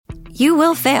You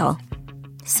will fail.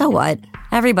 So what?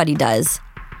 Everybody does.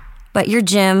 But your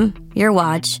gym, your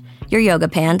watch, your yoga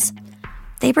pants,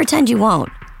 they pretend you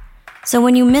won't. So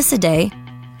when you miss a day,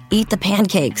 eat the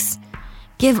pancakes.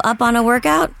 Give up on a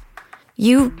workout?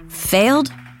 You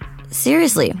failed?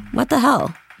 Seriously, what the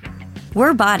hell?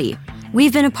 We're Body.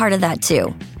 We've been a part of that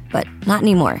too, but not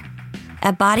anymore.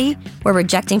 At Body, we're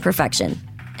rejecting perfection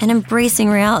and embracing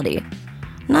reality.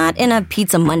 Not in a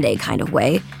Pizza Monday kind of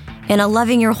way, in a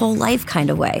loving your whole life kind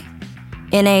of way.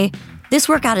 In a, this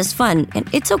workout is fun and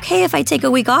it's okay if I take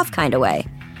a week off kind of way.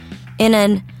 In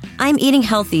an, I'm eating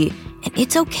healthy and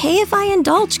it's okay if I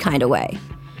indulge kind of way.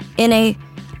 In a,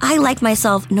 I like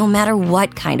myself no matter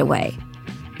what kind of way.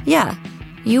 Yeah,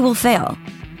 you will fail.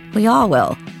 We all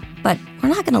will. But we're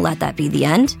not going to let that be the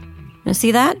end. You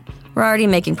see that? We're already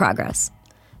making progress.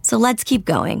 So let's keep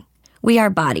going. We are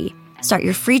Body. Start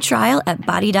your free trial at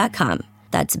body.com.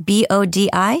 That's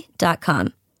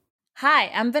BODI.com. Hi,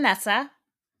 I'm Vanessa.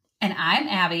 And I'm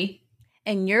Abby.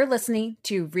 And you're listening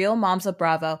to Real Moms of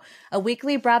Bravo, a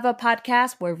weekly Bravo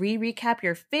podcast where we recap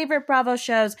your favorite Bravo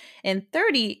shows in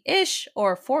 30-ish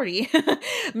or 40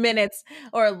 minutes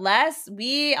or less.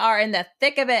 We are in the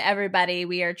thick of it, everybody.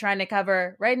 We are trying to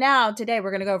cover right now. Today,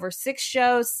 we're going to go over 6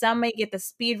 shows. Some may get the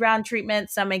speed round treatment.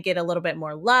 Some may get a little bit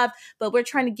more love. But we're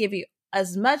trying to give you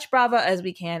as much Bravo as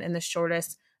we can in the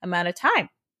shortest amount of time.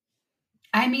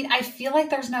 I mean, I feel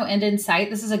like there's no end in sight.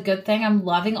 This is a good thing. I'm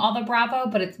loving all the Bravo,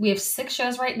 but we have 6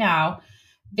 shows right now.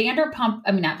 New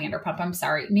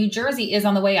Jersey is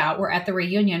on the way out. We're at the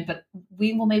reunion, but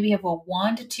we will maybe have a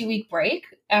 1 to 2 week break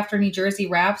after New Jersey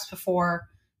wraps before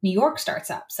New York starts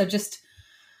up. So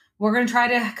we're going to try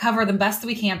to cover the best that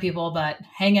we can, people, but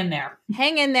hang in there.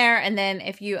 Hang in there. And then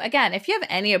if you have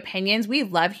any opinions, we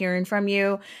love hearing from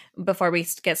you before we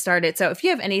get started. So if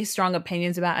you have any strong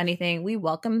opinions about anything, we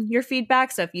welcome your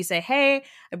feedback. So if you say, hey,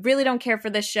 I really don't care for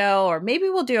this show, or maybe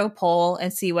we'll do a poll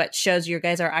and see what shows you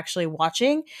guys are actually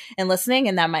watching and listening,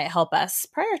 and that might help us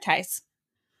prioritize.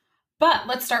 But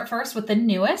let's start first with the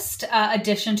newest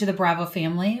addition to the Bravo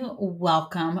family.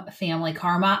 Welcome, Family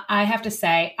Karma. I have to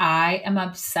say, I am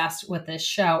obsessed with this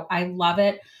show. I love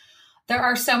it. There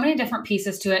are so many different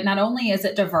pieces to it. Not only is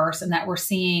it diverse in that we're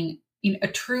seeing a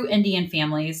true Indian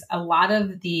families. A lot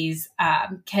of these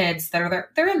kids that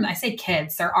are they're in, I say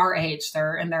kids, they're our age.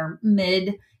 They're in their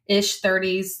mid-ish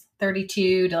 30s,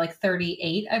 32 to like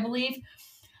 38, I believe.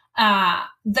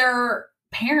 They're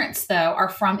parents, though, are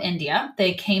from India.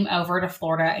 They came over to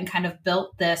Florida and kind of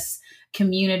built this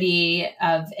community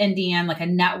of Indian, like a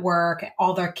network.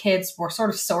 All their kids were sort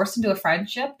of sourced into a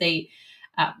friendship. They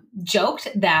joked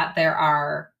that there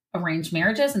are arranged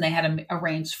marriages and they had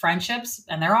arranged friendships,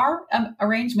 and there are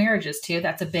arranged marriages too.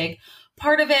 That's a big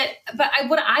part of it. But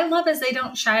what I love is they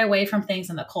don't shy away from things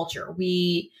in the culture.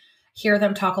 We hear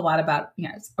them talk a lot about,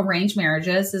 arranged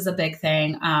marriages is a big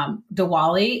thing.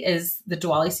 Diwali is the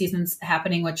Diwali season's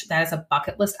happening, which that is a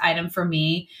bucket list item for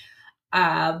me.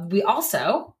 We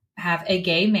also have a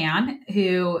gay man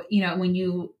who,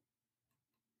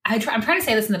 I'm trying to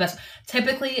say this in the best.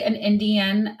 Typically, an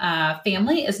Indian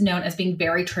family is known as being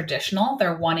very traditional.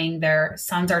 They're wanting their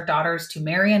sons or daughters to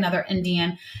marry another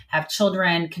Indian, have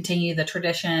children, continue the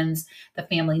traditions, the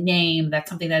family name. That's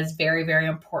something that is very, very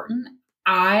important.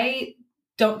 I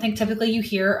don't think typically you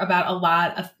hear about a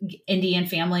lot of Indian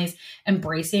families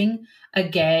embracing a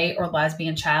gay or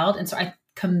lesbian child. And so I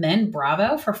commend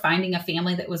Bravo for finding a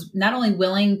family that was not only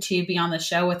willing to be on the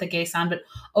show with a gay son, but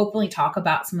openly talk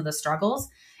about some of the struggles.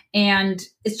 And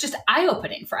it's just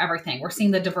eye-opening for everything. We're seeing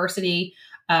the diversity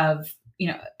of,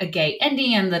 a gay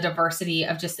Indian, the diversity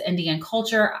of just the Indian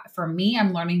culture. For me,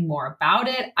 I'm learning more about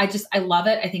it. I love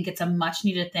it. I think it's a much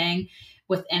needed thing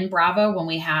within Bravo when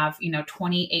we have,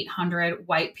 2,800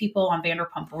 white people on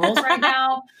Vanderpump Rules right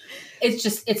now.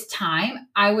 It's time.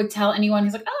 I would tell anyone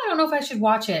who's like, oh, I don't know if I should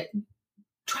watch it.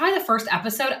 Try the first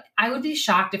episode. I would be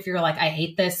shocked if you're like, I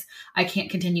hate this. I can't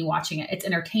continue watching it. It's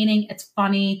entertaining. It's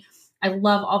funny. I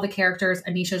love all the characters.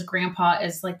 Anisha's grandpa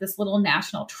is like this little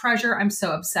national treasure. I'm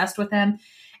so obsessed with him.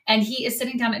 And he is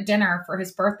sitting down at dinner for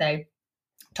his birthday,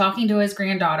 talking to his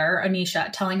granddaughter, Anisha,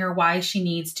 telling her why she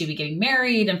needs to be getting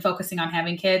married and focusing on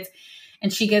having kids.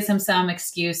 And she gives him some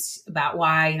excuse about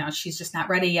why, she's just not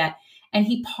ready yet. And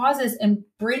he pauses and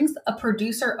brings a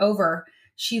producer over.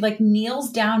 She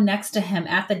kneels down next to him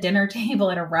at the dinner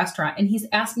table at a restaurant. And he's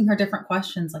asking her different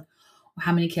questions like, well,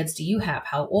 how many kids do you have?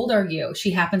 How old are you?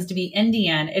 She happens to be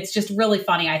Indian. It's just really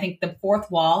funny. I think the fourth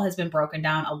wall has been broken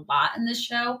down a lot in this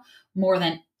show, more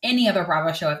than any other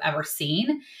Bravo show I've ever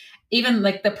seen. Even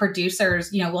the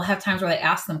producers, we'll have times where they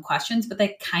ask them questions, but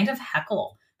they kind of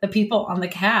heckle the people on the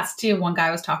cast too. One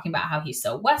guy was talking about how he's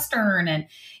so Western and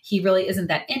he really isn't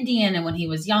that Indian. And when he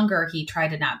was younger, he tried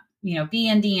to not, be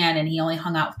Indian, and he only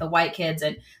hung out with the white kids.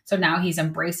 And so now he's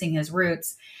embracing his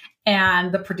roots.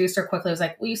 And the producer quickly was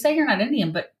like, well, you say you're not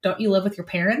Indian, but don't you live with your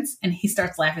parents? And he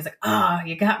starts laughing. He's like, oh,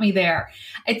 you got me there.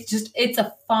 It's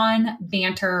a fun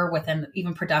banter within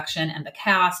even production and the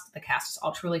cast. The cast is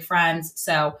all truly friends.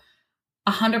 So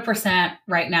 100%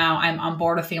 right now, I'm on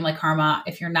board with Family Karma.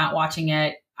 If you're not watching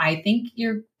it, I think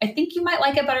you might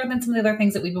like it better than some of the other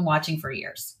things that we've been watching for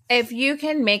years. If you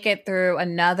can make it through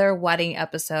another wedding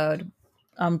episode,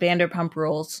 Vanderpump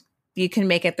Rules, you can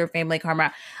make it through Family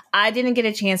Karma. I didn't get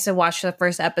a chance to watch the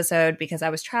first episode because I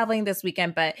was traveling this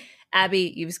weekend, but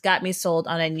Abby, you've got me sold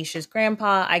on Anisha's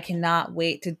grandpa. I cannot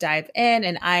wait to dive in,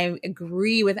 and I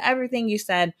agree with everything you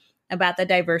said about the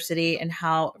diversity and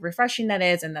how refreshing that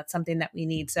is, and that's something that we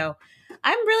need. So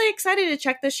I'm really excited to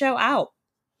check this show out.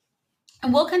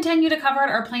 And we'll continue to cover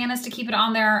it. Our plan is to keep it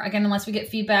on there. Again, unless we get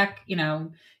feedback,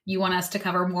 you want us to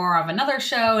cover more of another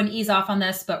show and ease off on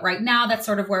this. But right now, that's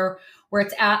sort of where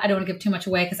it's at. I don't want to give too much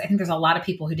away because I think there's a lot of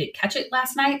people who did catch it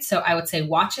last night. So I would say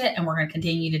watch it, and we're going to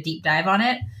continue to deep dive on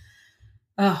it.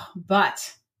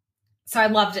 So I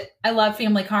loved it. I love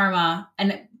Family Karma.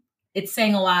 And it's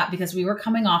saying a lot because we were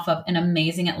coming off of an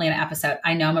amazing Atlanta episode.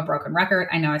 I know I'm a broken record.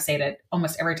 I know I say it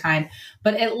almost every time,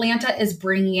 but Atlanta is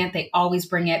bringing it. They always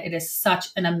bring it. It is such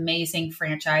an amazing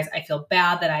franchise. I feel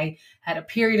bad that I had a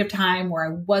period of time where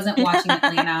I wasn't watching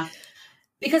Atlanta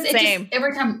because it just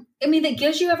every time, it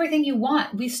gives you everything you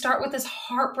want. We start with this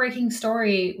heartbreaking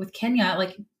story with Kenya,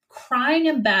 like crying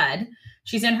in bed.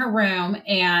 She's in her room,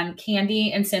 and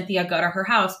Kandi and Cynthia go to her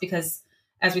house because,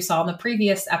 as we saw in the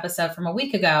previous episode from a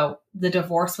week ago, the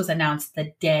divorce was announced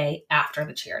the day after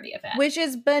the charity event. Which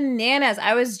is bananas.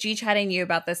 I was G-chatting you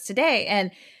about this today.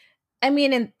 And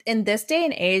in this day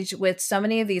and age, with so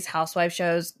many of these housewife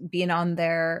shows being on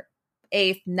their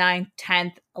 8th, 9th,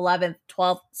 10th, 11th,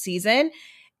 12th season,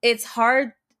 it's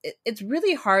hard. It's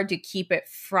really hard to keep it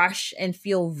fresh and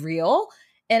feel real.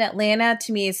 And Atlanta,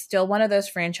 to me, is still one of those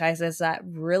franchises that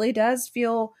really does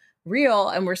feel real,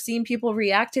 and we're seeing people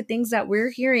react to things that we're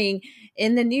hearing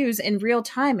in the news in real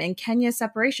time, and Kenya's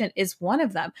separation is one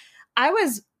of them. I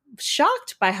was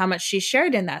shocked by how much she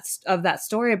shared in that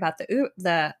story about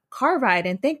the car ride,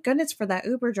 and thank goodness for that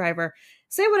Uber driver.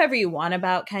 Say whatever you want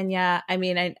about Kenya.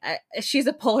 She's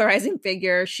a polarizing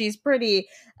figure. She's pretty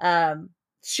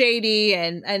shady,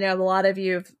 and I know a lot of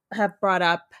you have brought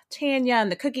up Tanya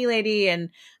and the cookie lady and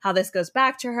how this goes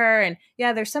back to her, and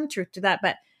yeah, there's some truth to that,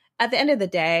 but at the end of the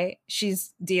day,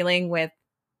 she's dealing with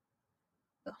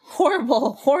a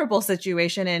horrible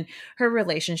situation in her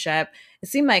relationship. It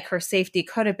seemed like her safety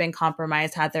could have been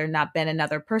compromised had there not been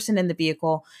another person in the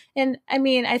vehicle. And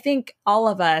I think all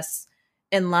of us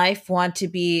in life want to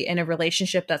be in a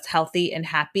relationship that's healthy and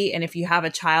happy. And if you have a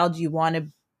child, you want to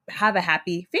have a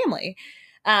happy family.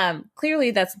 Clearly,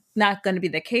 that's not going to be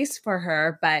the case for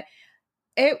her, but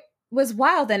it was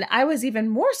wild. And I was even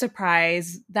more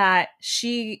surprised that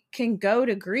she can go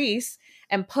to Greece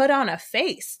and put on a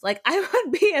face. Like, I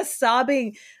would be a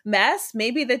sobbing mess.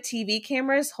 Maybe the TV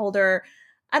cameras hold her,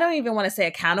 I don't even want to say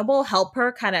accountable, help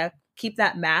her kind of keep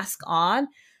that mask on.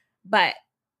 But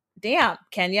damn,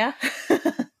 Kenya.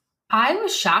 I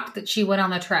was shocked that she went on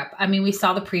the trip. We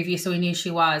saw the preview, so we knew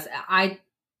she was. I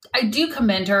do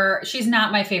commend her. She's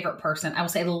not my favorite person. I will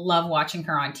say I love watching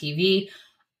her on TV.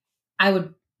 I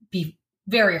would be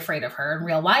very afraid of her in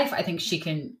real life. I think she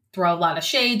can throw a lot of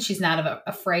shade. She's not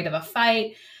afraid of a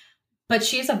fight, but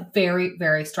she's a very,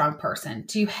 very strong person.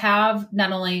 To have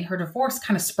not only her divorce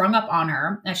kind of sprung up on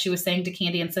her, as she was saying to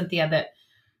Kandi and Cynthia, that,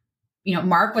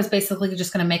 Mark was basically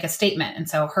just going to make a statement. And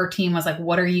so her team was like,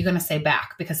 what are you going to say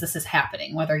back? Because this is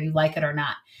happening, whether you like it or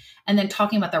not. And then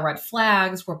talking about the red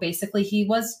flags where basically he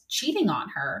was cheating on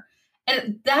her.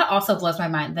 And that also blows my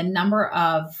mind. The number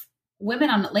of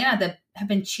women on Atlanta that have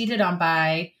been cheated on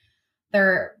by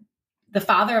the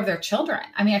father of their children.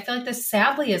 I feel like this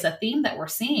sadly is a theme that we're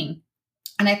seeing.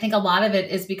 And I think a lot of it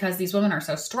is because these women are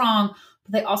so strong,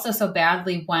 but they also so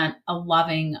badly want a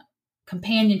loving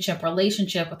companionship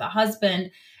relationship with a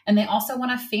husband. And they also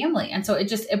want a family. And so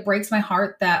it breaks my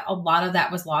heart that a lot of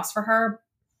that was lost for her,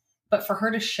 but for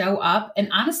her to show up and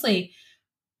honestly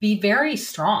be very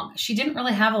strong. She didn't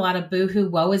really have a lot of boohoo,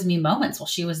 woe is me moments while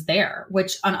she was there,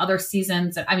 which on other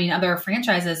seasons, other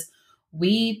franchises,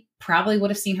 we probably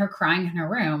would have seen her crying in her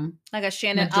room. Like a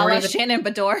Shannon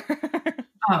Beador.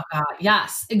 Oh God.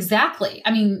 Yes, exactly.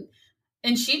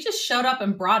 And she just showed up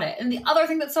and brought it. And the other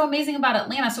thing that's so amazing about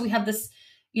Atlanta, so we have this,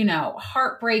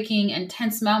 heartbreaking,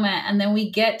 intense moment. And then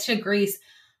we get to Greece.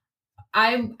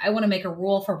 I want to make a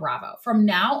rule for Bravo. From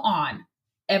now on,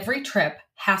 every trip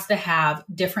has to have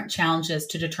different challenges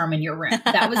to determine your room.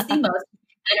 That was the most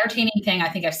entertaining thing I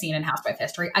think I've seen in Housewife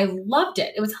history. I loved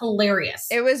it. It was hilarious.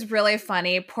 It was really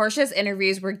funny. Portia's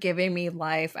interviews were giving me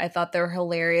life. I thought they were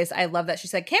hilarious. I love that she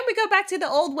said, "Can't we go back to the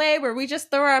old way where we just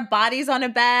throw our bodies on a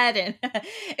bed?" And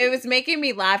it was making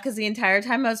me laugh because the entire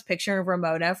time I was picturing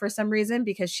Ramona for some reason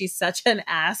because she's such an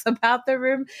ass about the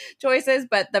room choices.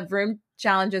 But the room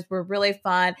challenges were really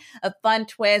fun, a fun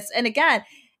twist. And again,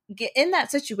 get in that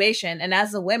situation, and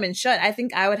as the women should, I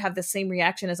think I would have the same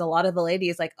reaction as a lot of the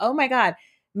ladies, like, oh my God,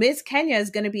 Miss Kenya is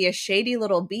going to be a shady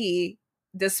little bee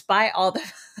despite all the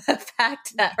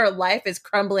fact that her life is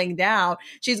crumbling down.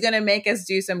 She's going to make us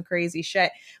do some crazy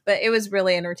shit. But it was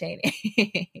really entertaining.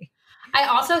 I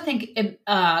also think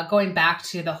going back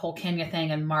to the whole Kenya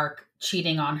thing and Mark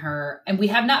cheating on her, and we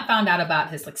have not found out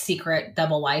about his like secret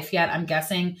double life yet. I'm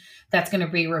guessing that's going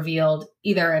to be revealed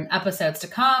either in episodes to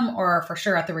come or for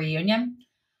sure at the reunion.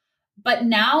 But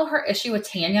now her issue with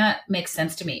Tanya makes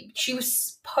sense to me. She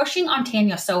was pushing on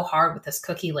Tanya so hard with this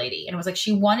cookie lady. And it was like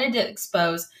she wanted to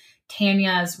expose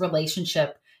Tanya's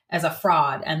relationship as a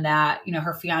fraud and that, you know,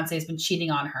 her fiance has been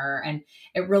cheating on her. And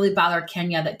it really bothered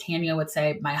Kenya that Tanya would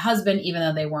say, my husband, even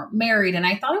though they weren't married. And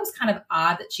I thought it was kind of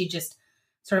odd that she just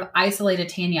sort of isolated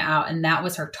Tanya out and that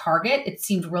was her target. It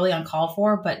seemed really uncalled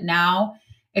for, but now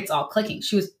it's all clicking.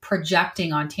 She was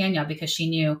projecting on Tanya because she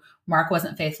knew Mark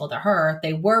wasn't faithful to her.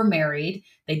 They were married.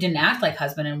 They didn't act like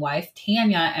husband and wife.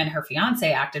 Tanya and her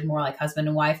fiance acted more like husband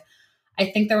and wife. I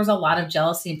think there was a lot of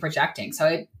jealousy and projecting.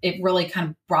 So it really kind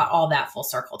of brought all that full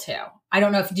circle too. I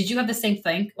don't know did you have the same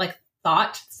thing, like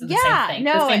thought? The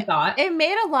same thought. It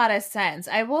made a lot of sense.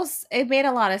 It made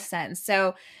a lot of sense.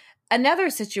 So another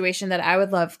situation that I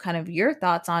would love kind of your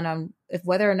thoughts on if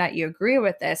whether or not you agree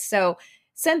with this. So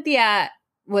Cynthia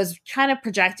was kind of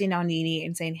projecting on NeNe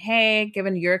and saying, hey,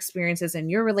 given your experiences and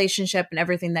your relationship and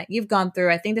everything that you've gone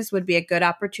through, I think this would be a good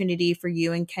opportunity for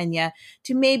you and Kenya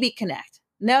to maybe connect.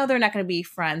 No, they're not going to be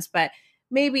friends, but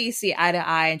maybe see eye to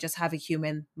eye and just have a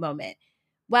human moment.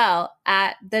 Well,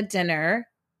 at the dinner,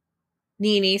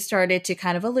 NeNe started to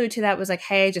kind of allude to that, was like,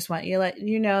 hey, just want you to let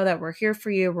you know that we're here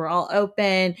for you. We're all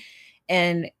open.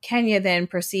 And Kenya then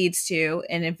proceeds to,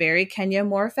 in a very Kenya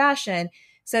Moore fashion,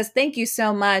 says, thank you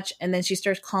so much. And then she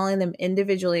starts calling them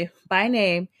individually by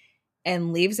name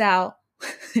and leaves out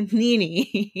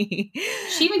NeNe.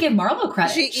 She even gave Marlo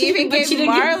credit. She even gave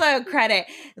Marlo credit.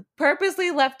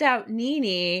 Purposely left out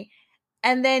NeNe.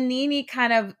 And then NeNe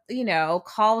kind of, you know,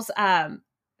 calls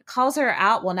her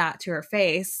out. Well, not to her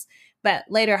face, but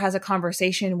later has a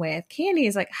conversation with Kandi.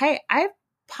 He's like, hey, I've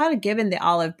kind of given the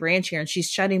olive branch here and she's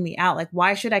shutting me out. Like,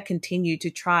 why should I continue to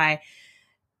try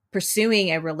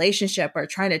pursuing a relationship or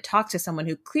trying to talk to someone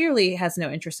who clearly has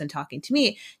no interest in talking to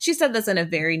me? She said this in a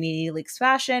very NeNe Leakes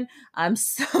fashion. I'm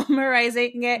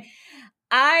summarizing it.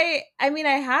 I mean,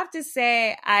 I have to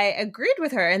say I agreed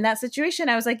with her in that situation.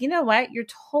 I was like, you know what? You're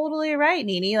totally right,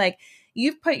 NeNe. Like,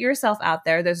 you've put yourself out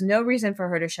there. There's no reason for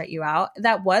her to shut you out.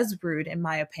 That was rude, in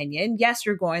my opinion. Yes,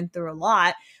 you're going through a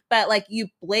lot, but like, you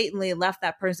blatantly left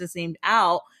that person's name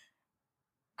out.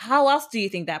 How else do you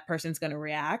think that person's going to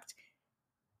react?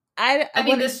 I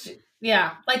mean,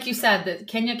 like you said, that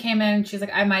Kenya came in and she's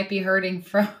like, I might be hurting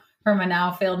from a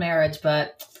now failed marriage,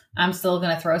 but I'm still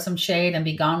going to throw some shade and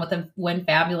be gone with them when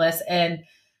fabulous. And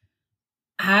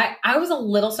I was a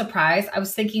little surprised. I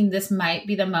was thinking this might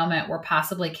be the moment where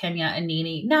possibly Kenya and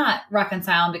NeNe not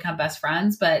reconcile and become best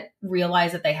friends, but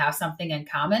realize that they have something in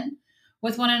common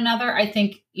with one another. I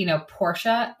think, you know,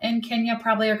 Portia and Kenya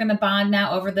probably are going to bond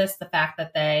now over this. The fact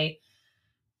that they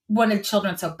wanted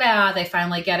children so bad, they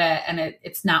finally get it, and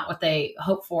it's not what they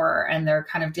hope for, and they're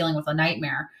kind of dealing with a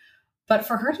nightmare. But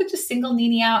for her to just single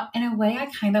NeNe out, in a way, I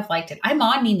kind of liked it. I'm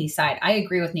on NeNe's side. I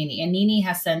agree with NeNe. And NeNe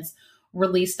has since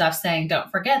released stuff saying,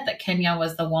 don't forget that Kenya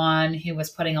was the one who was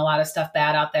putting a lot of stuff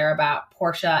bad out there about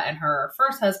Portia and her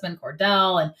first husband,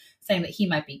 Cordell, and saying that he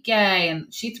might be gay.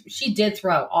 And she did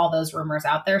throw all those rumors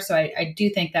out there. So I do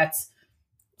think that's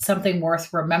something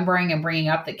worth remembering and bringing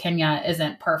up, that Kenya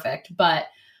isn't perfect. But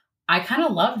I kind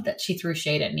of loved that she threw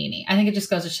shade at NeNe. I think it just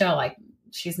goes to show, like,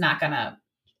 she's not going to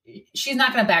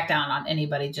back down on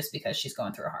anybody just because she's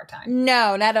going through a hard time.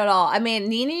 No, not at all. I mean,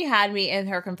 NeNe had me in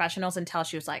her confessionals until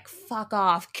she was like, fuck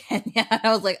off, Kenya. And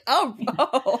I was like,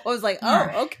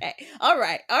 okay. All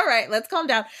right. Let's calm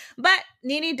down. But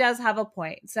NeNe does have a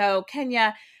point. So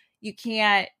Kenya, you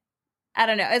can't, I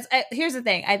don't know. Here's the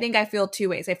thing. I think I feel two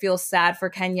ways. I feel sad for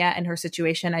Kenya and her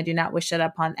situation. I do not wish it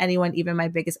upon anyone, even my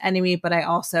biggest enemy, but I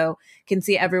also can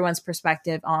see everyone's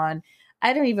perspective on,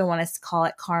 I don't even want to call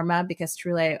it karma, because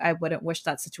truly I wouldn't wish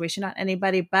that situation on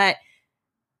anybody. But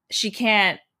she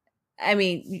can't, I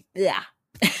mean, yeah.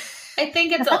 I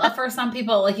think it's for some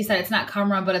people, like you said, it's not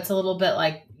karma, but it's a little bit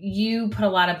like you put a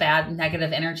lot of bad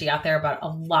negative energy out there about a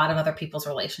lot of other people's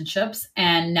relationships.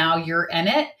 And now you're in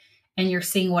it and you're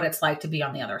seeing what it's like to be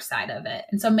on the other side of it.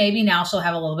 And so maybe now she'll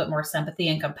have a little bit more sympathy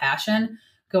and compassion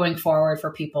going forward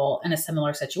for people in a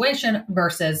similar situation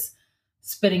versus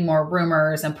spinning more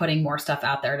rumors and putting more stuff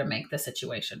out there to make the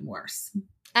situation worse.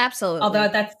 Absolutely. Although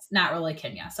that's not really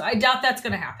Kenya. So I doubt that's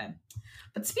going to happen.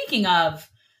 But speaking of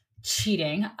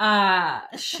cheating,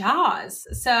 Shahs.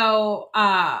 So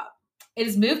it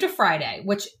is moved to Friday,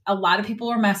 which a lot of people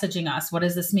are messaging us. What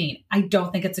does this mean? I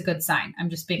don't think it's a good sign. I'm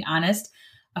just being honest.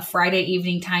 A Friday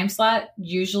evening time slot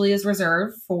usually is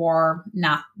reserved for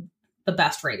not the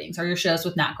best ratings or your shows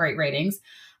with not great ratings.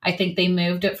 I think they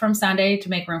moved it from Sunday to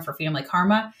make room for Family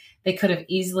Karma. They could have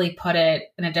easily put it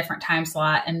in a different time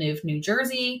slot and moved New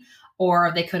Jersey,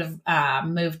 or they could have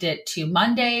moved it to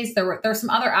Mondays. There were some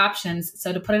other options.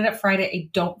 So to put it at Friday, I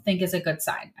don't think is a good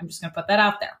sign. I'm just going to put that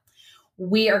out there.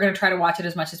 We are going to try to watch it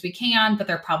as much as we can, but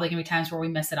there are probably going to be times where we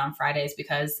miss it on Fridays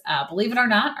because believe it or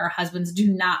not, our husbands do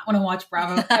not want to watch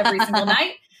Bravo every single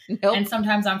night. Nope. And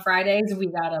sometimes on Fridays, we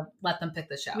got to let them pick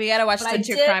the show. We got to watch some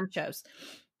true crime shows.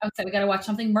 I would say we got to watch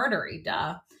something murdery,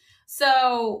 duh.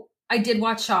 So I did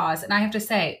watch Shahs, and I have to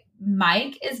say,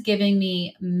 Mike is giving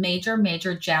me major,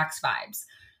 major Jax vibes.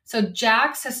 So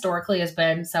Jax historically has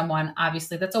been someone,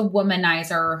 obviously, that's a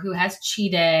womanizer who has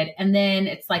cheated. And then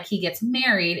it's like he gets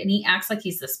married and he acts like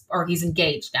he's this, or he's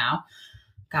engaged now.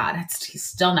 God, he's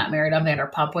still not married on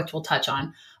Vanderpump, which we'll touch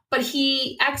on. But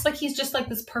he acts like he's just like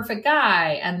this perfect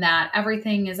guy and that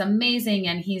everything is amazing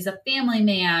and he's a family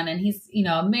man and he's,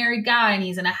 a married guy and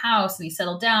he's in a house and he's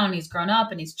settled down and he's grown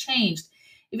up and he's changed.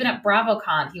 Even at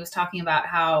BravoCon, he was talking about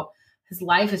how his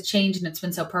life has changed and it's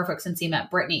been so perfect since he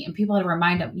met Brittany. And people had to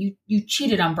remind him, you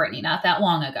cheated on Brittany not that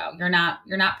long ago. You're not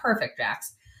perfect,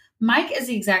 Jax. Mike is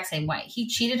the exact same way. He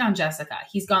cheated on Jessica.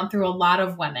 He's gone through a lot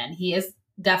of women. He is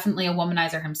definitely a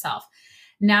womanizer himself.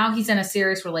 Now he's in a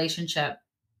serious relationship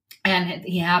and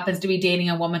he happens to be dating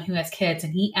a woman who has kids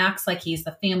and he acts like he's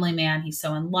the family man. He's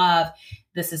so in love.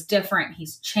 This is different.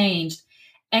 He's changed.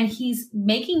 And he's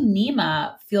making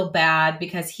Nema feel bad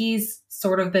because he's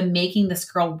sort of been making this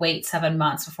girl wait 7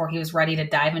 months before he was ready to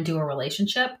dive into a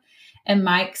relationship. And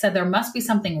Mike said there must be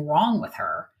something wrong with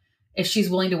her if she's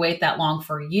willing to wait that long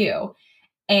for you.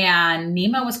 And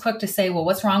Nema was quick to say, well,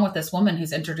 what's wrong with this woman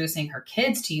who's introducing her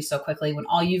kids to you so quickly when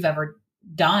all you've ever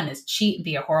done is cheat and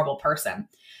be a horrible person?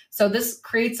 So this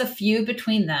creates a feud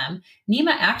between them.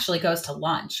 Nema actually goes to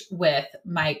lunch with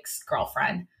Mike's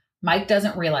girlfriend. Mike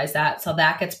doesn't realize that, so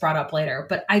that gets brought up later.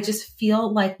 But I just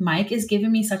feel like Mike is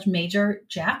giving me such major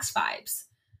Jax vibes.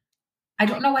 I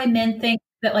don't know why men think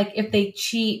that like if they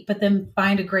cheat but then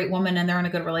find a great woman and they're in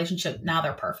a good relationship, now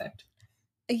they're perfect.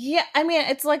 Yeah, I mean,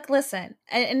 it's like, listen,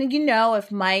 and if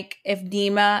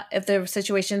Nema, if the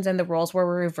situations and the roles were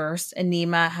reversed and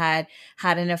Nema had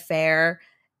an affair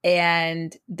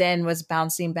and then was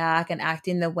bouncing back and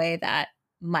acting the way that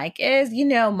Mike is,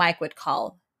 Mike would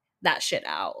call that shit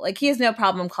out. Like he has no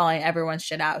problem calling everyone's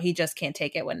shit out. He just can't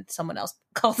take it when someone else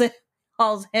calls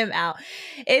him out.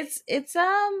 I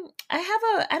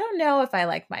don't know if I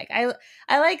like Mike. I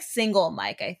like single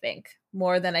Mike, I think,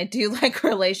 more than I do like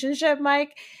relationship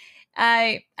Mike.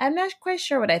 I'm not quite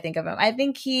sure what I think of him. I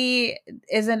think he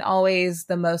isn't always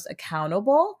the most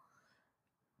accountable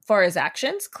for his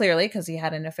actions, clearly, because he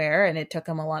had an affair and it took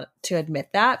him a lot to admit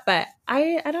that. But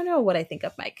I don't know what I think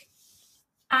of Mike.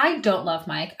 I don't love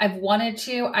Mike. I've wanted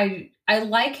to. I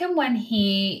like him when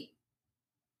he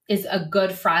is a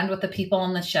good friend with the people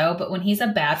on the show, but when he's a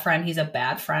bad friend, he's a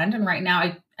bad friend. And right now,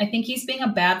 I think he's being a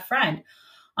bad friend.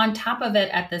 On top of it,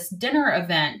 at this dinner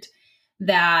event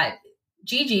that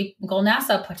Gigi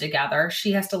Golnassa put together,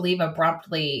 she has to leave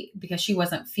abruptly because she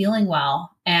wasn't feeling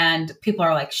well. And people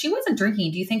are like, she wasn't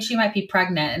drinking. Do you think she might be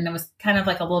pregnant? And it was kind of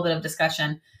like a little bit of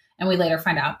discussion. And we later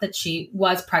find out that she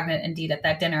was pregnant indeed at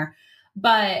that dinner.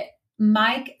 But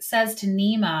Mike says to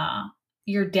Nema,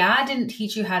 your dad didn't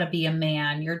teach you how to be a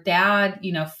man. Your dad,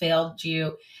 failed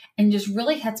you, and just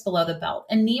really hits below the belt.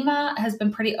 And Nema has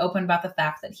been pretty open about the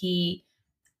fact that he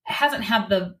hasn't had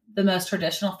the most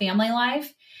traditional family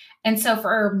life. And so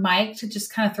for Mike to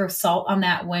just kind of throw salt on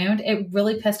that wound, it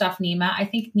really pissed off Nema. I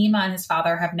think Nema and his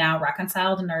father have now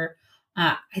reconciled and are,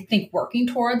 I think, working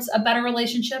towards a better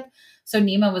relationship. So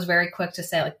Nema was very quick to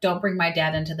say, like, don't bring my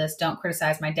dad into this. Don't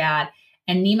criticize my dad.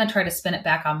 And Nema tried to spin it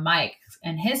back on Mike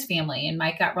and his family. And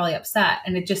Mike got really upset.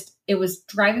 And it was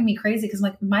driving me crazy because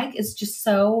like Mike is just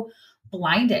so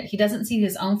blinded. He doesn't see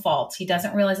his own faults. He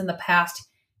doesn't realize in the past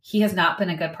he has not been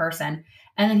a good person.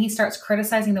 And then he starts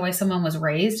criticizing the way someone was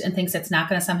raised and thinks it's not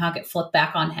going to somehow get flipped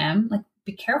back on him. Like,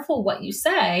 be careful what you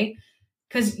say,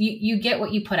 because you get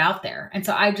what you put out there. And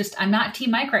so I'm not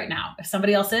Team Mike right now. If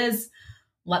somebody else is,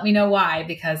 let me know why,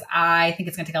 because I think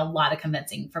it's going to take a lot of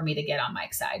convincing for me to get on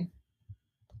Mike's side.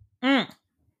 All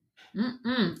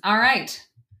right.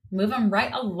 Moving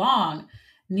right along.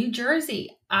 New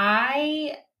Jersey.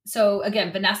 So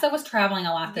again, Vanessa was traveling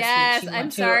a lot this week. Yes,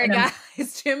 I'm sorry,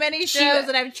 guys. Too many shows,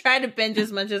 and I'm trying to binge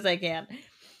as much as I can.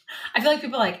 I feel like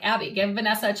people are like, Abby, give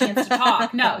Vanessa a chance to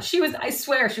talk. No, I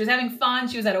swear, she was having fun.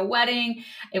 She was at a wedding.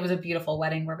 It was a beautiful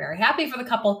wedding. We're very happy for the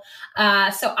couple.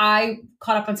 So I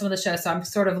caught up on some of the shows. So I'm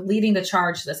sort of leading the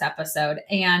charge this episode.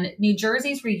 And New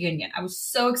Jersey's reunion. I was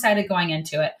so excited going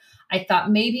into it. I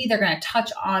thought maybe they're going to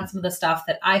touch on some of the stuff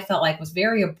that I felt like was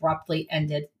very abruptly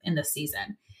ended in the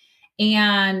season.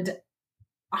 And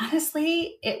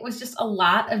honestly, it was just a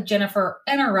lot of Jennifer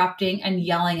interrupting and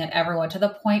yelling at everyone to the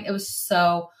point it was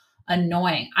so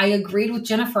annoying. I agreed with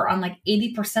Jennifer on like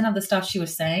 80% of the stuff she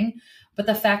was saying, but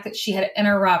the fact that she had to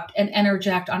interrupt and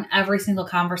interject on every single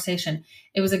conversation,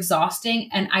 it was exhausting.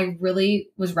 And I really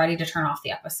was ready to turn off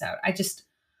the episode.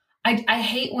 I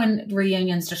hate when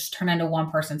reunions just turn into one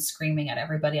person screaming at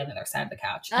everybody on the other side of the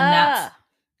couch. And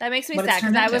that makes me sad,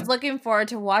 because I was looking forward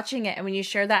to watching it. And when you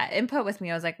shared that input with me,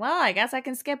 I was like, well, I guess I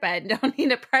can skip it. Don't need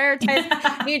to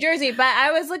prioritize New Jersey. But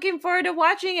I was looking forward to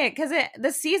watching it because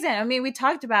the season, I mean, we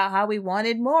talked about how we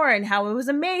wanted more and how it was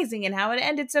amazing and how it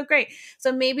ended so great.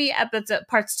 So maybe episode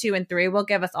parts 2 and 3 will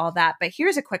give us all that. But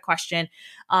here's a quick question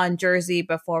on Jersey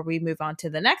before we move on to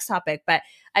the next topic. But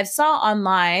I saw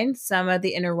online some of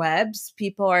the interwebs,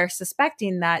 people are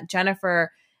suspecting that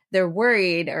Jennifer, they're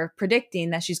worried or predicting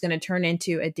that she's going to turn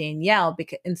into a Danielle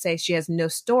and say she has no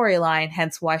storyline,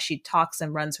 hence why she talks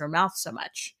and runs her mouth so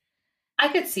much. I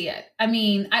could see it. I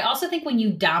mean, I also think when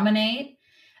you dominate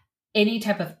any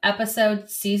type of episode,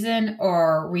 season,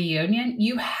 or reunion,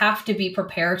 you have to be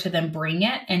prepared to then bring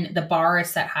it, and the bar is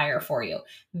set higher for you.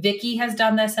 Vicky has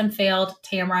done this and failed.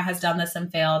 Tamara has done this and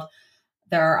failed.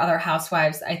 There are other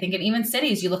housewives, I think, in even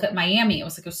cities. You look at Miami, it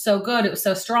was so good, it was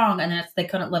so strong, and then they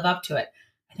couldn't live up to it.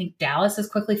 I think Dallas is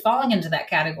quickly falling into that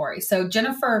category. So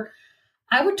Jennifer,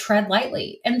 I would tread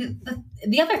lightly. And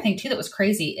the other thing too that was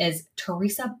crazy is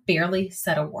Teresa barely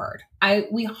said a word.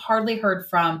 We hardly heard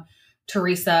from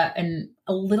Teresa and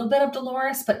a little bit of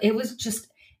Dolores, but it was just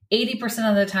 80%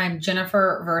 of the time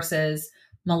Jennifer versus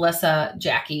Melissa,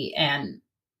 Jackie, and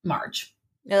Marge.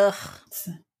 Ugh.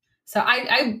 So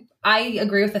I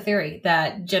agree with the theory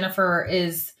that Jennifer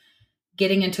is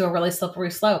getting into a really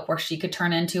slippery slope where she could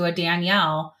turn into a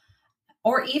Danielle,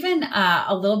 or even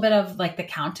a little bit of like the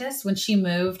Countess when she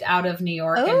moved out of New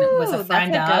York and was a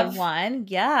friend that's a good one.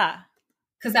 Yeah.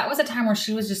 Because that was a time where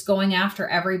she was just going after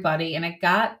everybody and it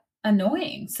got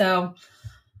annoying. So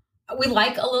we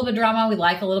like a little bit of drama. We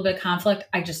like a little bit of conflict.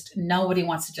 Nobody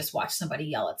wants to just watch somebody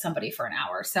yell at somebody for an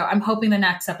hour. So I'm hoping the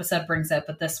next episode brings it,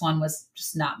 but this one was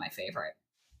just not my favorite.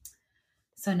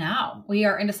 So now we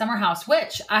are into Summer House,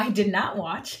 which I did not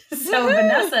watch. So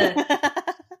Vanessa,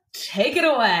 take it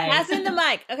away. Passing the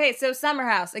mic. Okay, so Summer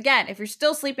House. Again, if you're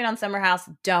still sleeping on Summer House,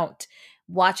 don't.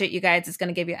 Watch it, you guys. It's going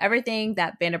to give you everything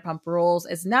that Vanderpump Rules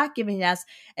is not giving us.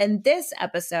 In this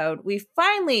episode, we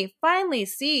finally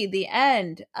see the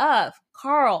end of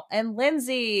Carl and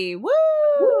Lindsay. Woo!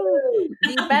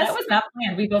 That was not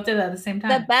planned. We both did that at the same time.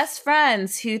 The best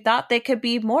friends who thought they could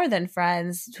be more than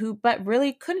friends, but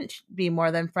really couldn't be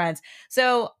more than friends.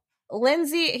 So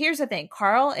Lindsay, here's the thing.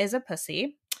 Carl is a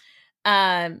pussy.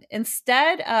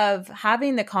 Instead of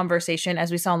having the conversation,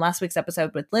 as we saw in last week's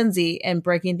episode with Lindsay, and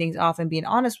breaking things off and being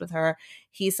honest with her,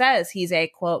 he says he's a,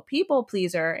 quote, people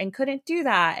pleaser and couldn't do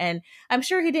that. And I'm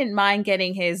sure he didn't mind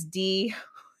getting his D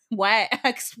wet,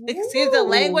 excuse the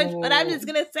language, but I'm just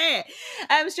gonna say it.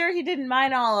 I'm sure he didn't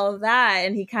mind all of that,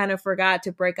 and he kind of forgot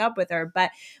to break up with her.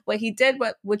 But what he did,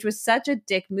 which was such a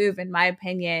dick move, in my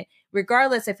opinion,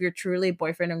 regardless if you're truly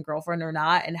boyfriend and girlfriend or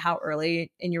not, and how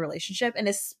early in your relationship, and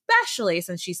especially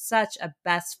since she's such a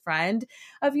best friend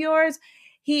of yours,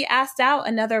 he asked out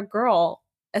another girl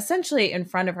essentially in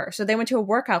front of her. So they went to a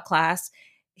workout class.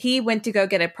 He went to go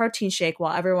get a protein shake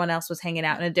while everyone else was hanging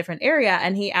out in a different area,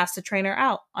 and he asked the trainer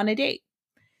out on a date.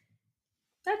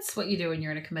 That's what you do when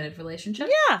you're in a committed relationship.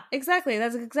 Yeah, exactly.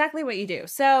 That's exactly what you do.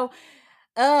 So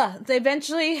they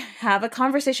eventually have a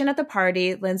conversation at the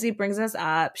party. Lindsay brings us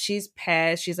up. She's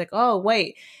pissed. She's like, oh,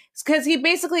 wait. Because he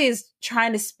basically is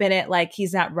trying to spin it like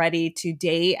he's not ready to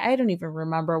date. I don't even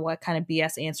remember what kind of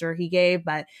BS answer he gave,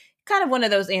 but kind of one of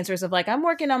those answers of like, I'm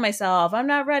working on myself. I'm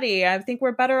not ready. I think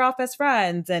we're better off as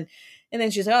friends. And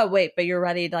then she's like, oh, wait, but you're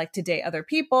ready to date other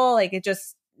people. Like, it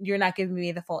just you're not giving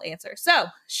me the full answer. So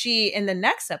she, in the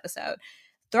next episode,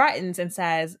 threatens and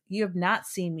says, you have not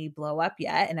seen me blow up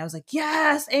yet. And I was like,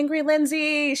 yes, angry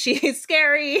Lindsay. She's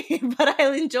scary, but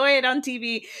I enjoy it on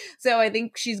TV. So I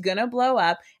think she's going to blow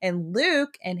up. And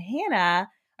Luke and Hannah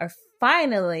are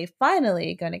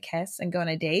finally going to kiss and go on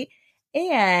a date.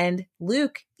 And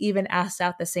Luke even asked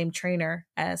out the same trainer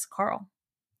as Carl.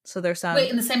 So there's some...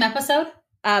 Wait, in the same episode?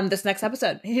 This next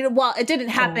episode. Well, it didn't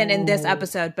happen in this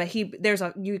episode, but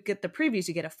you get the previews,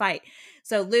 you get a fight.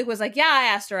 So Luke was like, yeah, I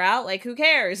asked her out. Like, who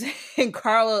cares? And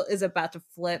Carl is about to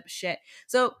flip shit.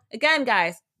 So again,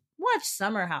 guys, watch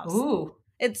Summer House. Ooh.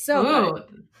 It's so good.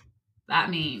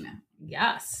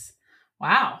 Yes.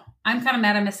 Wow. I'm kind of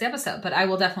mad I missed the episode, but I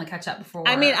will definitely catch up before.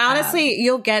 I mean, honestly,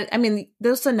 you'll get,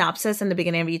 those synopsis in the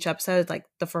beginning of each episode, like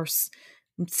the first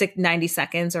 90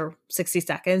 seconds or 60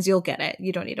 seconds, you'll get it.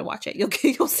 You don't need to watch it.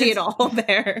 You'll see it all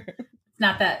there.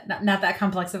 Not that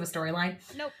complex of a storyline.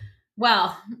 Nope.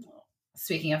 Well,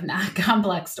 speaking of not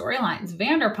complex storylines,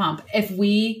 Vanderpump, if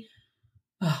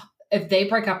they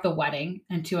break up the wedding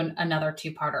into another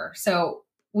two-parter. So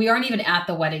we aren't even at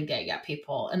the wedding day yet,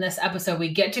 people. In this episode,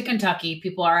 we get to Kentucky.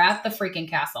 People are at the freaking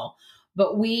castle,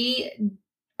 but we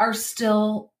are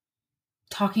still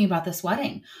talking about this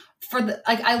wedding.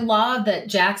 I love that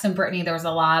Jax and Brittany, there was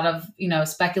a lot of,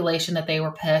 speculation that they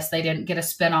were pissed. They didn't get a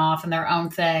spinoff and their own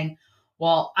thing.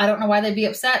 Well, I don't know why they'd be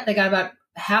upset. They got about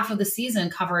half of the season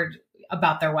covered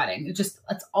about their wedding.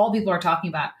 That's all people are talking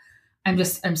about.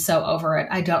 I'm so over it.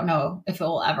 I don't know if it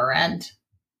will ever end.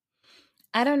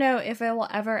 I don't know if it will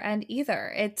ever end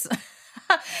either. It's,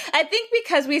 I think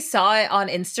because we saw it on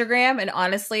Instagram, and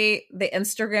honestly, the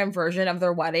Instagram version of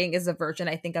their wedding is the version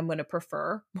I think I'm going to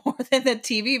prefer more than the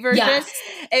TV version. Yes.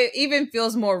 It even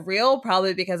feels more real,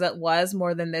 probably because it was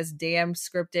more than this damn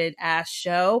scripted ass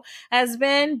show has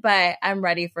been, but I'm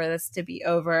ready for this to be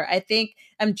over. I think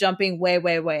I'm jumping way,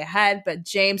 way, way ahead, but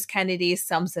James Kennedy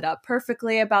sums it up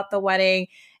perfectly about the wedding.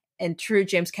 In true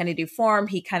James Kennedy form,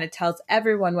 he kind of tells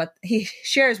everyone he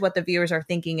shares what the viewers are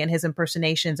thinking in his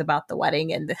impersonations about the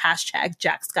wedding and the hashtag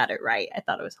Jax got it right. I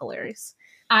thought it was hilarious.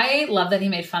 I love that he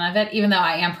made fun of it, even though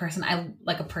I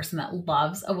like a person that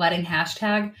loves a wedding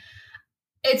hashtag.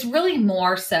 It's really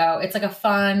more so, it's like a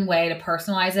fun way to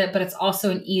personalize it, but it's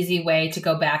also an easy way to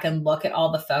go back and look at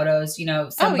all the photos.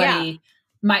 Somebody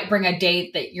might bring a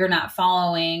date that you're not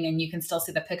following and you can still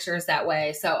see the pictures that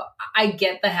way. So I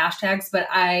get the hashtags, but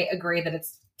I agree that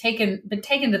it's been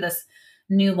taken to this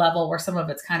new level where some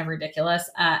of it's kind of ridiculous.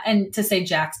 And to say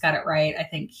Jax got it right, I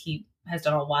think he has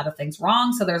done a lot of things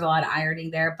wrong. So there's a lot of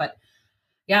irony there, but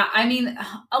yeah,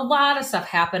 a lot of stuff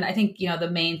happened. I think,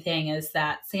 the main thing is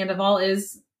that Sandoval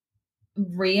is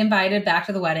re-invited back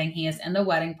to the wedding. He is in the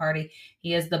wedding party.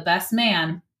 He is the best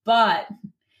man, but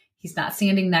he's not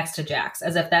standing next to Jax,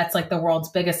 as if that's like the world's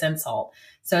biggest insult.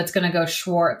 So it's going to go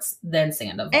Schwartz, then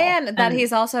Sandoval. And that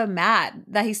he's also mad,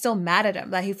 that he's still mad at him,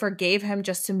 that he forgave him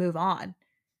just to move on.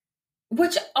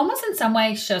 Which almost in some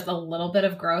way shows a little bit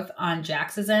of growth on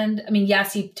Jax's end.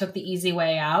 Yes, he took the easy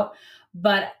way out,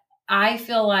 but I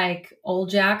feel like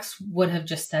old Jax would have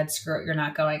just said, screw it, you're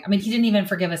not going. He didn't even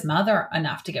forgive his mother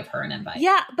enough to give her an invite.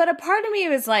 Yeah, but a part of me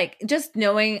was like, just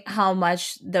knowing how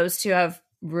much those two have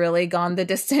really gone the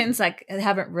distance, like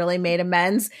haven't really made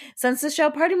amends since the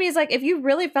show. Part of me is like, if you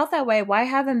really felt that way, why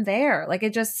have him there? Like,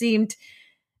 it just seemed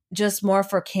just more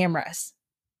for cameras.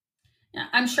 Yeah,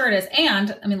 I'm sure it is.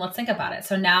 And let's think about it.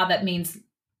 So now that means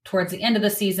towards the end of the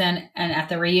season and at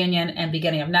the reunion and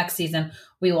beginning of next season,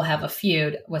 we will have a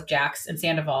feud with Jax and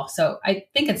Sandoval. So I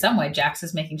think in some way, Jax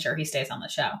is making sure he stays on the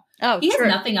show. Oh, he true.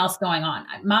 has nothing else going on.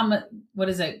 Mama, what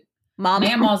is it?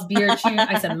 Mama's beer cheese.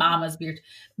 I said Mama's beer.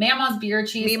 Mama's beer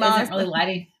cheese isn't really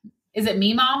lighting. Is it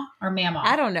Mima or Mama?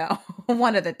 I don't know.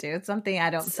 One of the two. It's something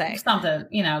I don't say. Something,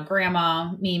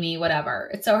 Grandma, Mimi,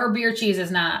 whatever. So her beer cheese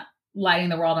is not lighting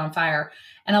the world on fire.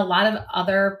 And a lot of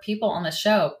other people on the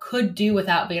show could do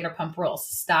without Vanderpump Rules.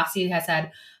 Stassi has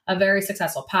had a very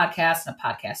successful podcast and a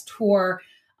podcast tour.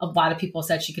 A lot of people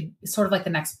said she could, sort of like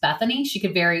the next Bethany, she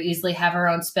could very easily have her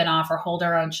own spinoff or hold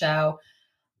her own show.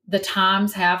 The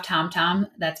Toms have Tom Tom.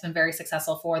 That's been very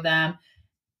successful for them.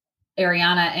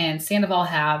 Ariana and Sandoval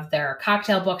have their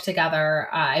cocktail book together.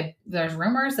 There's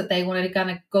rumors that they wanted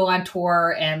to go on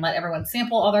tour and let everyone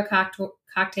sample all their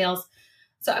cocktails.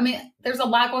 So, there's a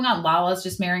lot going on. Lala's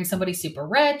just marrying somebody super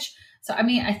rich. So,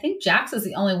 I think Jax is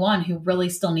the only one who really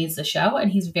still needs the show,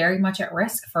 and he's very much at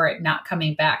risk for it not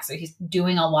coming back. So he's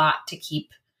doing a lot to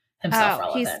keep himself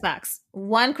relevant. He sucks.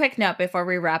 One quick note before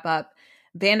we wrap up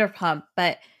Vanderpump,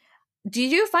 but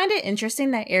did you find it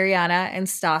interesting that Ariana and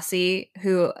Stassi,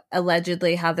 who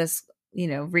allegedly have this,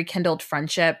 rekindled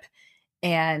friendship,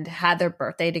 and had their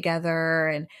birthday together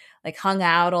and like hung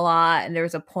out a lot. And there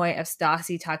was a point of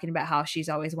Stassi talking about how she's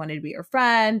always wanted to be her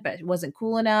friend, but wasn't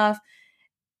cool enough.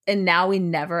 And now we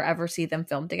never ever see them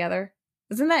film together.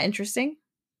 Isn't that interesting?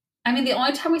 I mean, the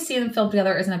only time we see them film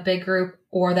together is in a big group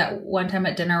or that one time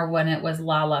at dinner when it was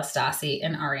Lala, Stassi,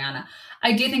 and Ariana.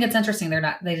 I do think it's interesting. They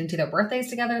didn't do their birthdays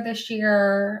together this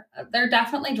year. They're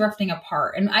definitely drifting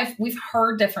apart. And we've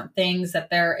heard different things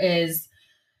that there is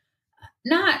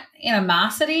not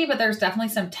animosity, but there's definitely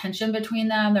some tension between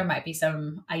them. There might be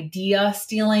some idea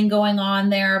stealing going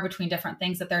on there between different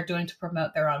things that they're doing to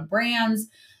promote their own brands.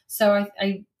 So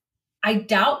I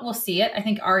doubt we'll see it. I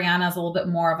think Ariana is a little bit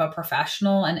more of a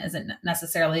professional and isn't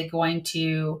necessarily going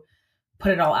to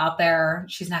put it all out there.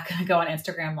 She's not going to go on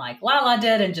Instagram like Lala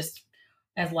did and just,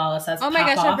 as Lala says, oh my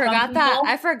gosh, I forgot that.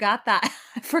 I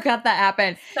forgot that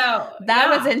happened. So that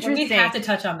was interesting. We have to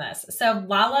touch on this. So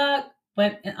Lala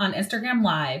went on Instagram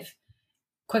Live,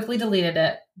 quickly deleted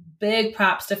it. Big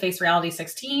props to Face Reality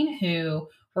 16, who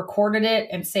recorded it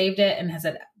and saved it and has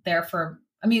it there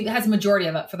it has a majority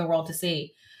of it for the world to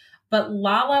see. But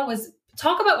Lala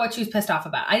talk about what she was pissed off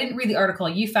about. I didn't read the article.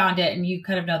 You found it and you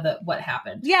kind of know what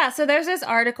happened. Yeah. So there's this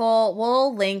article.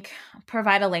 We'll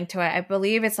provide a link to it. I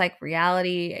believe it's like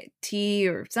Reality T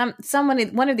or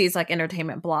one of these like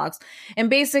entertainment blogs. And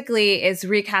basically it's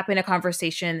recapping a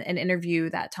conversation, an interview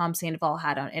that Tom Sandoval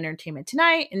had on Entertainment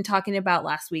Tonight and talking about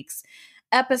last week's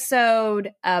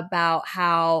episode about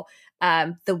how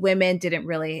the women didn't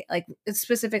really like,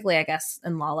 specifically, I guess,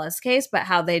 in Lala's case, but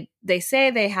how they say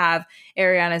they have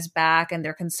Ariana's back and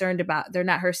they're concerned about, they're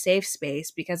not her safe space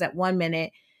because at 1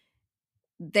 minute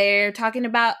they're talking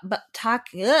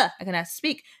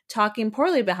talking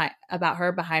poorly about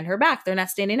her behind her back. They're not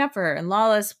standing up for her. In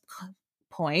Lala's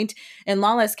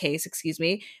case,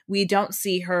 we don't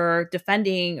see her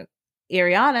defending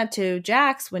Ariana to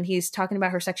Jax when he's talking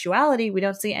about her sexuality. We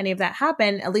don't see any of that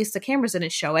happen. At least the cameras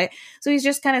didn't show it. So he's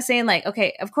just kind of saying like,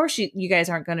 okay, of course you guys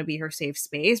aren't going to be her safe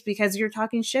space because you're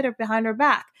talking shit behind her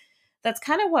back. That's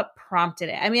kind of what prompted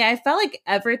it. I mean, I felt like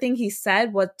everything he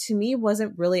said to me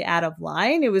wasn't really out of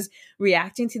line. It was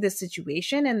reacting to the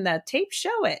situation and the tape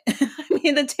show it. I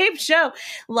mean, the tape show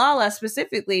Lala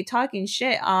specifically talking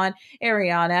shit on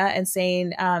Ariana and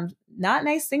saying not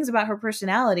nice things about her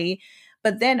personality,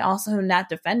 but then also not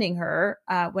defending her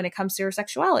when it comes to her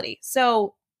sexuality.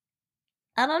 So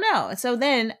I don't know. So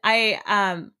then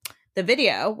the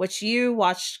video, which you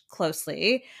watched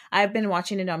closely, I've been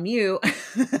watching it on mute.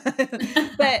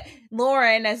 But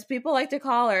Lauren, as people like to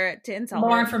call her, to insult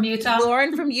Lauren her, from Utah.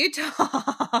 Lauren from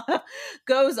Utah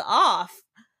goes off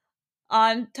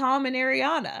on Tom and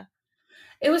Ariana.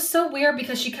 It was so weird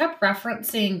because she kept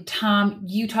referencing, Tom,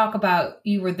 you talk about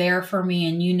you were there for me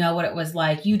and you know what it was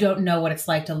like. You don't know what it's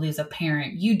like to lose a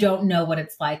parent. You don't know what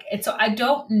it's like. And so I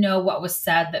don't know what was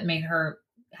said that made her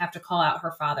have to call out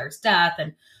her father's death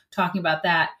and talking about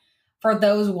that. For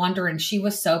those wondering, she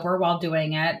was sober while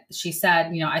doing it. She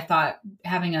said, I thought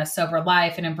having a sober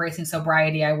life and embracing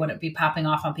sobriety, I wouldn't be popping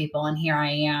off on people. And here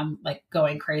I am like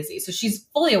going crazy. So she's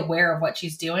fully aware of what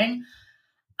she's doing.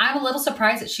 I'm a little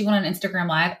surprised that she went on Instagram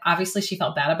Live. Obviously, she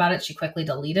felt bad about it. She quickly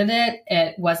deleted it.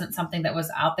 It wasn't something that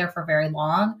was out there for very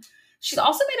long. She's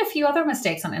also made a few other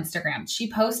mistakes on Instagram.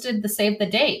 She posted the save the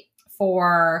date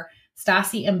for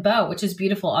Stassi and Beau, which is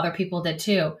beautiful. Other people did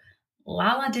too.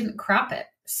 Lala didn't crop it.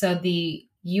 So the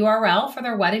URL for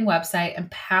their wedding website and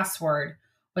password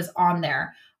was on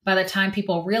there. By the time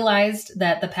people realized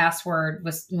that the password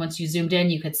was, once you zoomed in,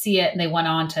 you could see it and they went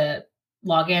on to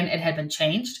log in, it had been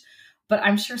changed. But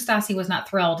I'm sure Stassi was not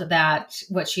thrilled that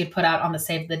what she had put out on the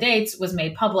save the dates was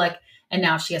made public. And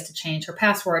now she has to change her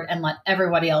password and let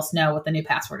everybody else know what the new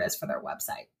password is for their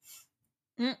website.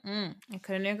 I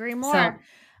couldn't agree more. So,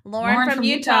 Lauren from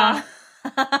Utah.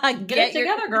 Get it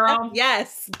together, girl.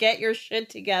 Yes. Get your shit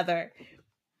together.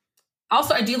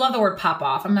 Also, I do love the word pop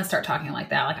off. I'm going to start talking like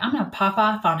that. Like, I'm going to pop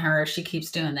off on her if she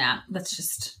keeps doing that. That's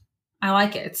just, I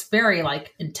like it. It's very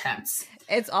like intense.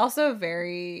 It's also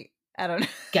very, I don't know.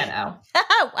 Ghetto.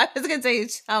 I was going to say you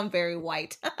sound very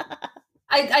white.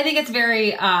 I think it's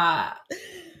very,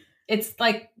 it's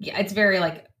like, yeah, it's very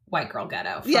like white girl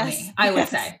ghetto for me, I would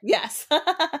say. Yes.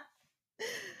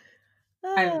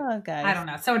 Oh, guys. I don't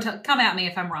know. So come at me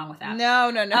if I'm wrong with that.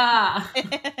 No.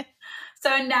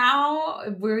 So now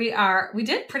we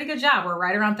did a pretty good job. We're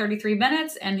right around 33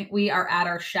 minutes and we are at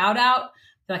our shout out.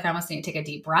 I feel like I almost need to take a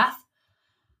deep breath.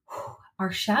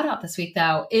 Our shout out this week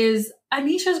though is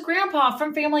Anisha's grandpa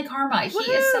from Family Karma. He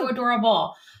is so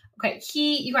adorable. Okay.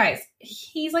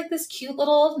 He's like this cute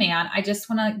little old man. I just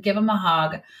want to give him a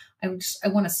hug. I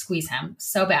want to squeeze him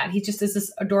so bad. He just is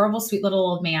this adorable, sweet little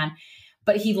old man.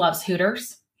 but he loves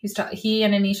Hooters. He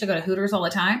and Anisha go to Hooters all the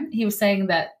time. He was saying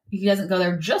that he doesn't go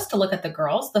there just to look at the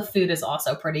girls. The food is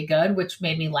also pretty good, which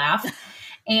made me laugh.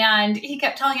 And he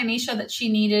kept telling Anisha that she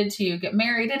needed to get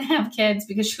married and have kids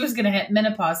because she was going to hit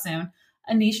menopause soon.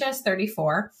 Anisha is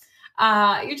 34.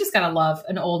 You just got to love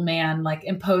an old man, like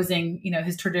imposing,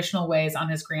 his traditional ways on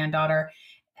his granddaughter.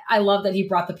 I love that he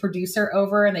brought the producer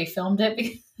over and they filmed it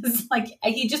because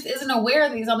he just isn't aware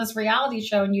that he's on this reality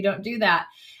show and you don't do that.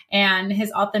 And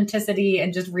his authenticity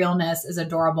and just realness is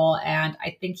adorable. And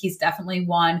I think he's definitely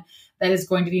one that is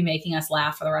going to be making us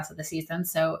laugh for the rest of the season.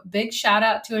 So big shout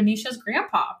out to Anisha's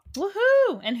grandpa.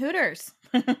 Woohoo! And Hooters.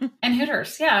 And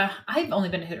Hooters. Yeah. I've only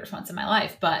been to Hooters once in my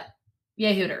life, but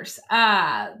yay, Hooters.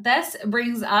 This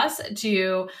brings us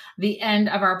to the end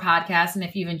of our podcast. And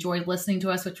if you've enjoyed listening to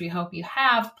us, which we hope you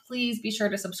have, please be sure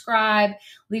to subscribe,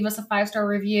 leave us a 5-star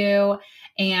review,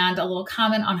 and a little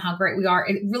comment on how great we are.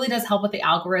 It really does help with the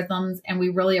algorithms, and we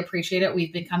really appreciate it.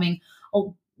 We've been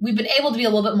able to be a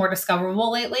little bit more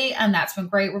discoverable lately, and that's been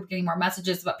great. We're getting more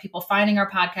messages about people finding our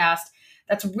podcast.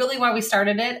 That's really why we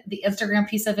started it. The Instagram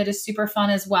piece of it is super fun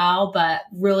as well, but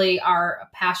really our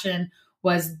passion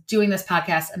was doing this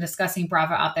podcast and discussing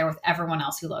Bravo out there with everyone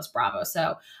else who loves Bravo.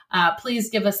 So please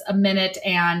give us a minute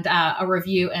and a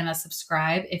review and a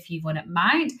subscribe if you wouldn't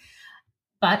mind.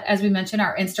 But as we mentioned,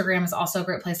 our Instagram is also a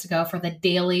great place to go for the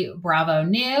daily Bravo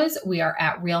news. We are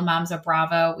at Real Moms of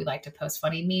Bravo. We like to post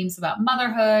funny memes about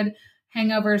motherhood,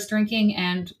 hangovers, drinking,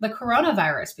 and the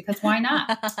coronavirus, because why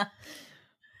not?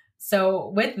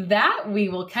 So with that, we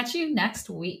will catch you next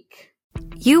week.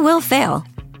 You will fail.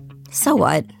 So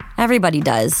what? Everybody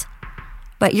does.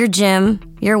 But your gym,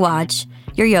 your watch,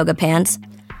 your yoga pants,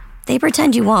 they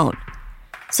pretend you won't.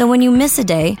 So when you miss a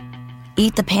day,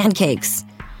 eat the pancakes.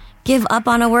 Give up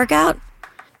on a workout?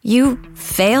 You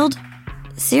failed?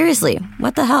 Seriously,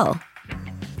 what the hell?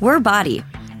 We're Body.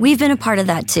 We've been a part of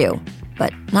that too,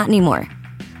 but not anymore.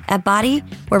 At Body,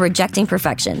 we're rejecting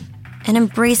perfection and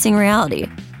embracing reality.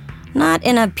 Not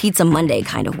in a Pizza Monday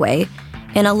kind of way,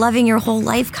 in a loving your whole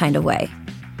life kind of way.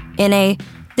 In a,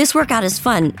 this workout is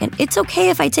fun and it's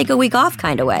okay if I take a week off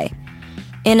kind of way.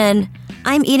 In an,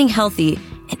 I'm eating healthy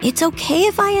and it's okay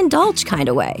if I indulge kind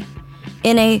of way.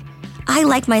 In a, I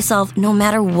like myself no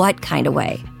matter what kind of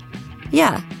way.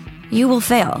 Yeah, you will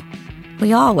fail.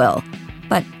 We all will.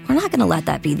 But we're not going to let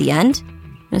that be the end.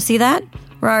 You see that?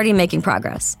 We're already making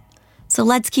progress. So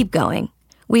let's keep going.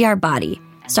 We are Body.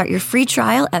 Start your free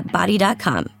trial at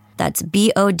body.com. That's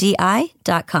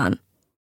BODI.com.